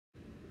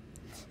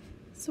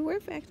So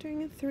we're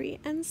factoring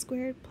 3n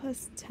squared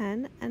plus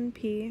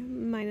 10np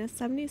minus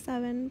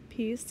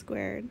 77p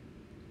squared.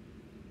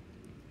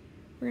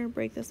 We're going to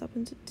break this up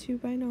into two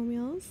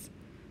binomials.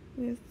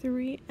 We have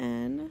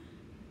 3n.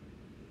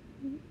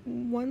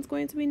 One's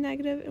going to be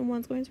negative and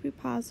one's going to be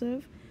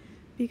positive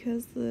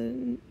because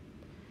the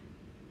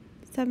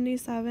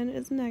 77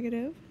 is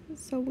negative.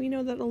 So we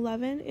know that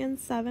 11 and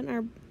 7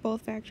 are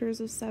both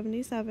factors of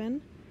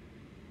 77.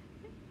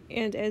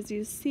 And as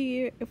you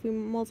see, if we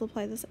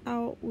multiply this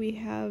out, we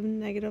have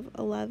negative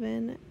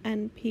 11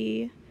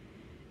 np.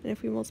 And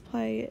if we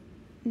multiply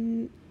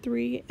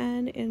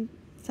 3n and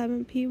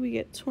 7p, we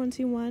get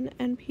 21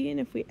 np. And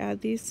if we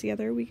add these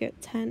together, we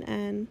get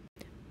 10n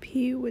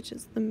p, which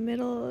is the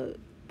middle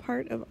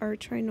part of our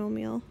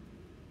trinomial.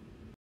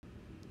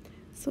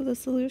 So the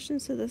solution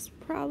to this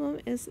problem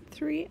is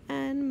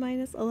 3n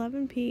minus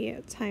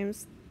 11p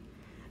times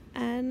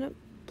n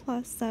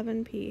plus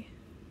 7p.